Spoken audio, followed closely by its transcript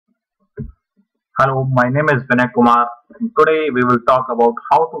Hello, my name is Vinay Kumar, and today we will talk about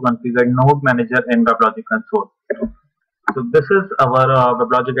how to configure Node Manager in WebLogic console. So this is our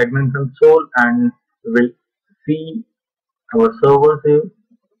WebLogic admin console, and we will see our servers here.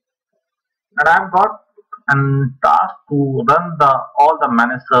 And I've got a task to run all the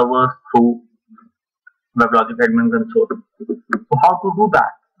managed servers through WebLogic admin console. So how to do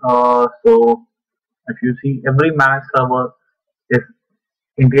that? So if you see, every managed server is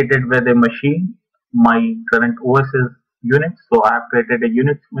integrated with a machine. My current OS is Unix, so I have created a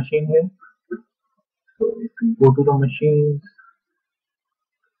Unix machine here. So if you go to the machines,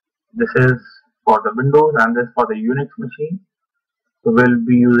 this is for the Windows and this for the Unix machine. So we'll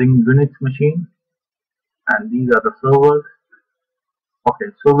be using Unix machine, and these are the servers.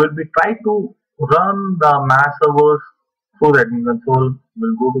 Okay, so we'll be trying to run the mass servers through the admin console.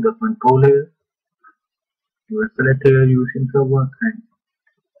 We'll go to the control here. We will select here using server and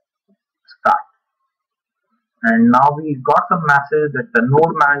start. And now we got some message that the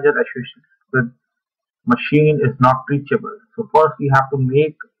node manager associated with machine is not reachable. So first we have to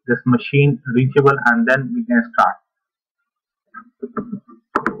make this machine reachable and then we can start. So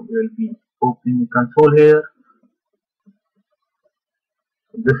we will be opening the console here.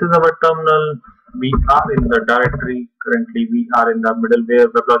 This is our terminal. We are in the directory. Currently we are in the middleware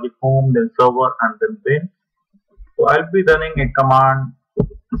WebLogic home, then server and then bin. So I'll be running a command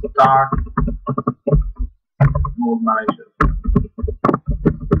start node manager.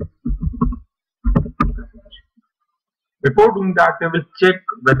 Before doing that, we will check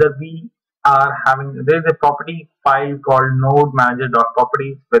whether we are having, there is a property file called node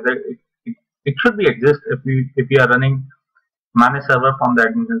manager.properties, whether it should be exist if we are running manage server from the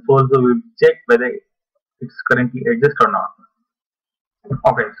admin console. So we will check whether it's currently exist or not.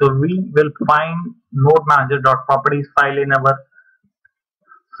 Okay, so we will find node manager.properties file in our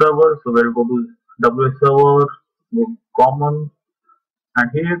server. So we'll go to WS server, go to common, and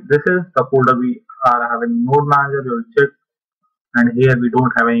here this is the folder we are having node manager. We will check, and here we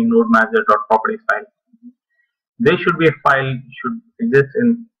don't have any node manager.properties file. There should be a file should exist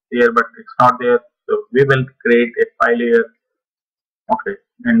in here, but it's not there. So we will create a file here. Okay,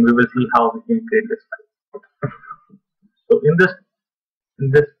 and we will see how we can create this file. So in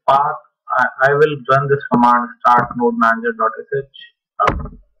this path, I will run this command start node manager.sh.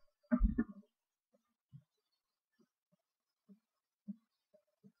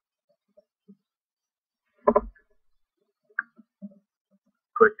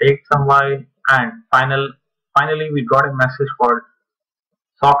 So it takes some while, and finally we got a message called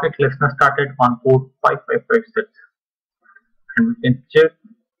socket listener started on port 5556, and we can check.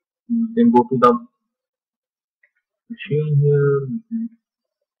 We can go to the machine here.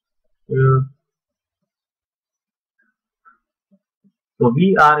 Here. So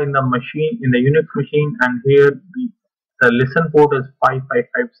we are in the machine, in the Unix machine, and here the listen port is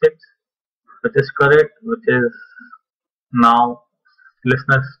 5556, which is correct, which is now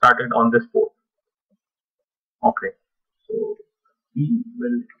listeners started on this port. Okay, so we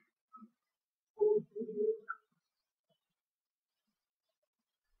will go here.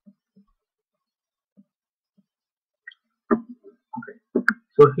 Okay,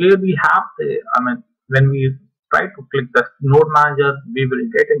 so here we have when we try to click the node manager, we will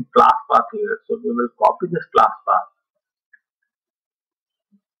get a class path here. So we will copy this class path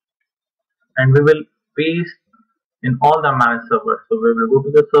and we will paste in all the managed servers. So we will go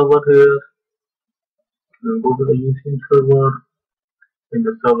to the server here, we will go to the using server, in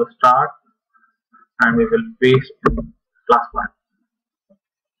the server start, and we will paste class path.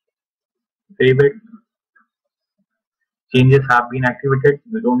 Save it. Changes have been activated.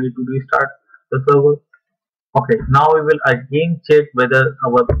 We don't need to restart the server. Okay, now we will again check whether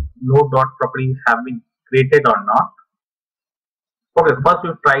our node.properties have been created or not. Okay, first we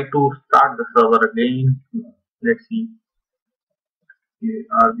try to start the server again. Let's see,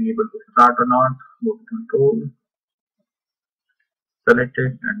 are we able to start or not. Go to control, select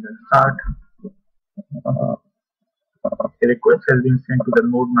it, and then start. A request has been sent to the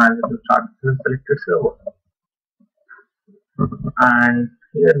node manager to start the selected server. And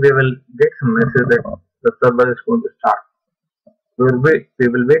here we will get some message that the server is going to start. We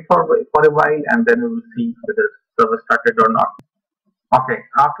will wait for a while, and then we will see whether the server started or not. Okay,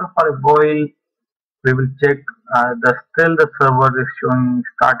 after for a while we will check still the server is showing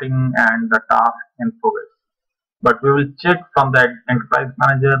starting and the task in progress. But we will check from the enterprise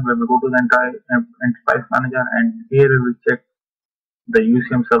manager. We will go to the enterprise manager, and here we will check the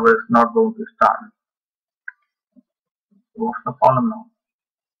UCM server is not going to start. What's the problem now?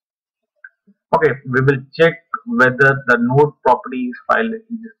 Okay, we will check whether the node properties file is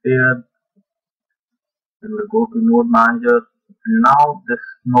there. Then we'll go to node manager. Now this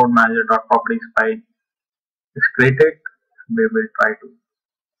node manager.properties file is created. We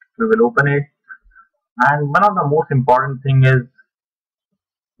will open it. And one of the most important thing is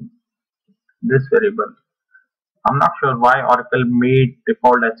this variable. I'm not sure why Oracle made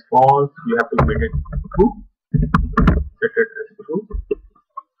default as false. You have to make it true. Set it as true.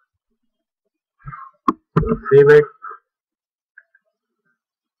 We'll save it.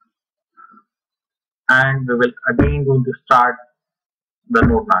 And we will again going to start the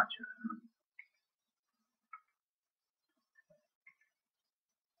node manager.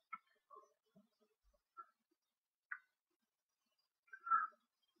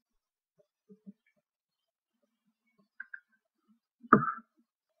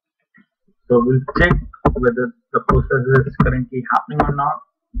 So we'll check whether the process is currently happening or not.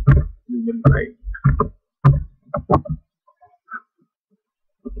 We will write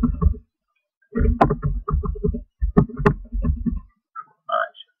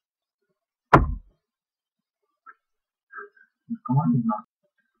command is not.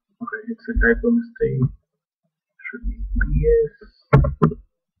 Okay, it's a typo mistake. Should be PS.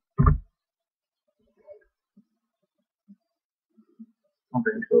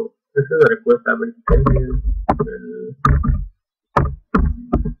 Okay, so this is a request I will tell you.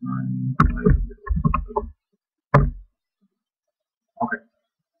 Okay,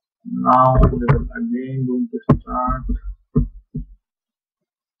 now we will again going to start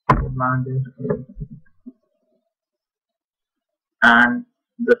manager and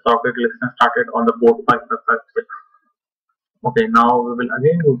the socket listener started on the port 5556. Okay, now we will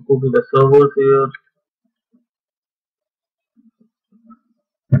again go to the servers here.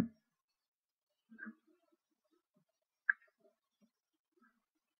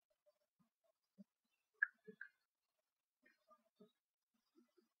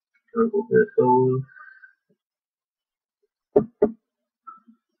 We'll go to the servers.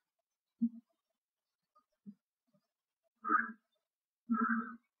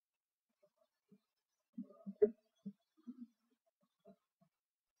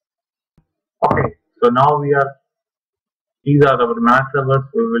 Okay, so now these are our manage servers.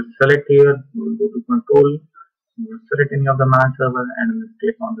 We will select here, we will go to control, we will select any of the manage server and we will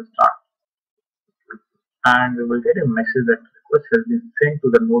click on the start. And we will get a message that request has been sent to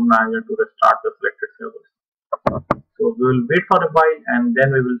the node manager to restart the selected servers. So we will wait for a while and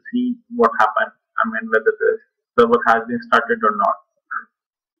then we will see what happened. I mean whether the server has been started or not.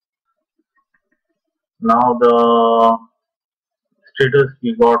 Now the status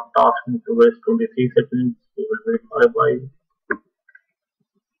we got task in progress 23 seconds. We will wait for a while.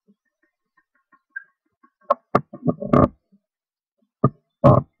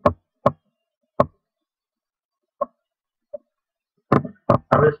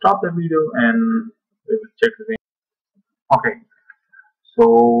 I will stop the video and we will check again. Okay,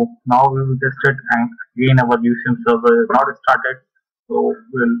 so now we will test it and again our UCM server is not started. So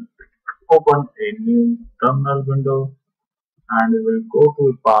we'll open a new terminal window and we will go to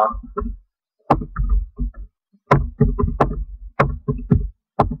a path.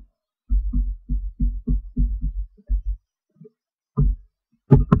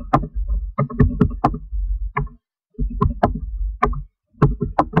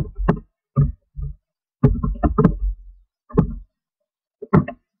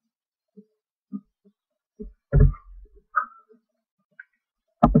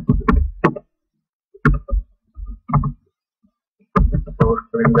 Our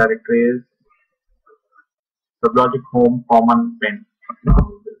current directory is weblogic home common bin. Now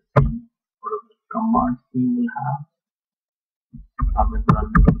we will see what are the commands we will have. I will run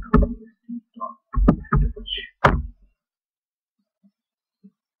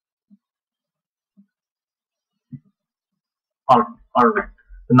Alright.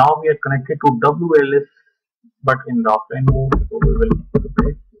 So now we are connected to WLS but in the offline mode. So we will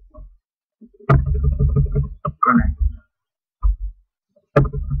connect.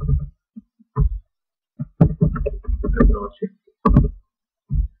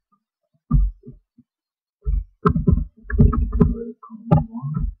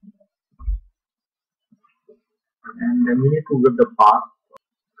 And then we need to give the path.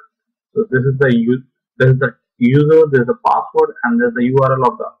 So this is the user, there's a password, and there's the URL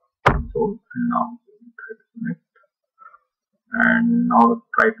of the console. And now connect. And now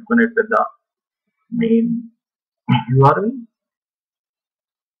try to connect with the main URL.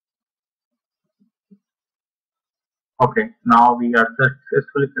 Okay, now we are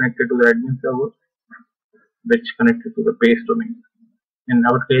successfully connected to the admin server, which connected to the base domain. In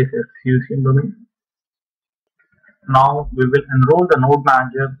our case, it's UCM domain. Now we will enroll the node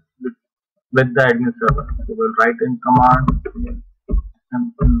manager with the admin server. So we'll write in command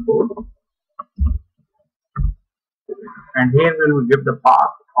and enroll, and here we will give the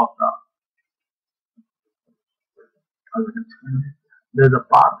path of the, there's a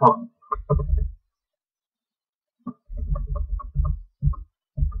path of,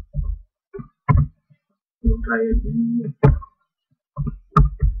 we'll try again,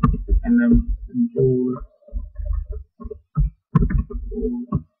 and then enroll.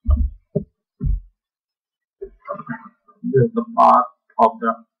 This is the path of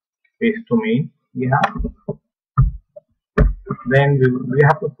the base domain we have. Then we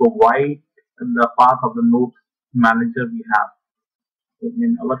have to provide the path of the node manager we have. So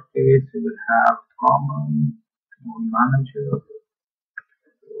in our case, we will have common node manager,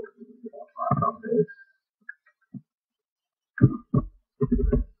 part of this.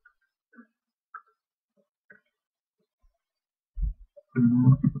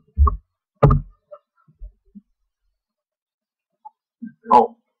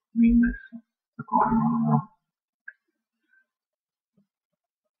 Oh, we missed the comma.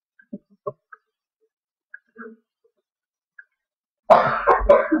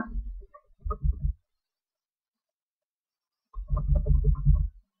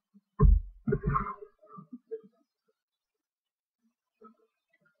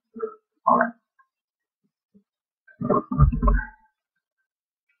 All right.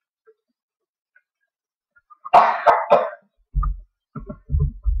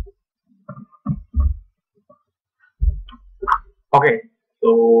 Okay,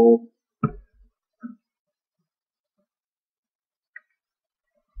 so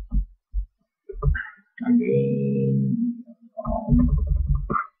again,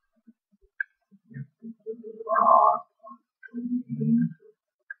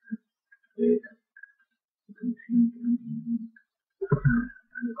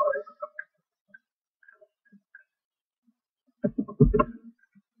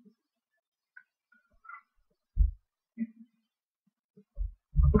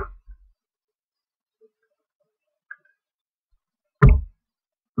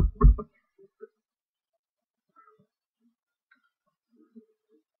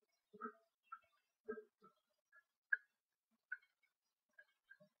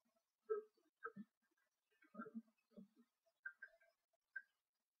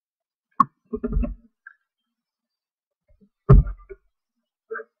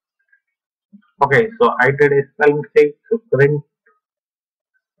 okay, so I did a spelling mistake. So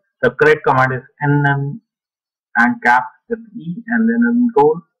the correct command is nm and caps with e and then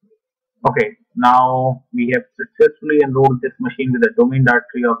enroll. Okay, now we have successfully enrolled this machine with the domain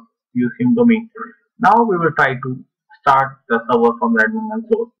directory of using domain. Now we will try to start the server from the admin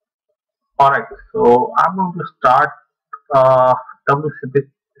console. Alright, so I'm going to start w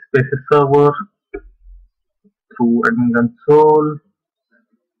spaces server through admin console.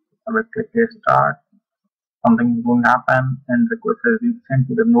 I will click here start. Something is going to happen and request has been sent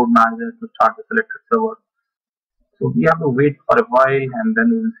to the node manager to start the selected server. So we have to wait for a while and then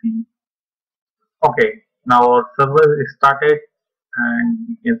we will see. Okay, now our server is started and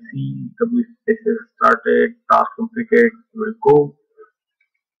you can see w spaces started, task completed. We will go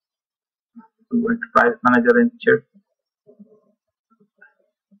to enterprise manager and check.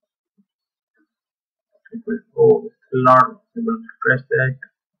 It will go, still not able to refresh that.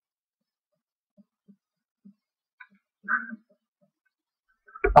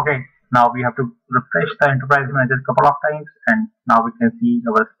 Okay, now we have to refresh the enterprise manager a couple of times and now we can see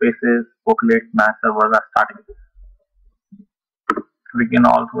our spaces populate mass servers are starting. We can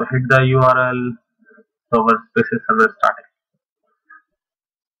also hit the URL server spaces server starting.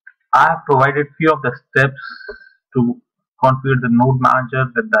 I have provided few of the steps to configure the node manager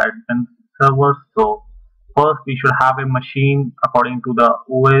with the admin servers. So first we should have a machine according to the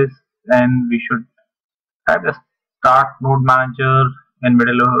OS and we should type the start node manager in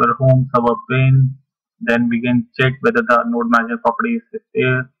middle of our home server pane. Then we can check whether the node manager property is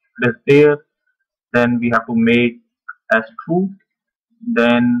there. It is there. Then we have to make as true.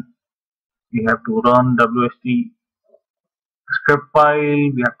 Then we have to run WST script file.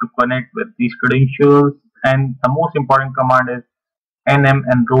 We have to connect with these credentials, and the most important command is nm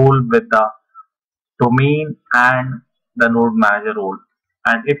enroll with the domain and the node manager role.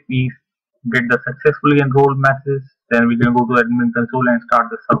 And if we get the successfully enrolled message, then we can go to admin console and start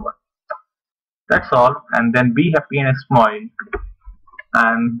the server. That's all, and then be happy and smile.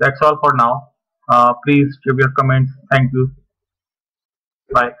 And that's all for now. Please give your comments. Thank you.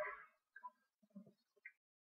 Bye.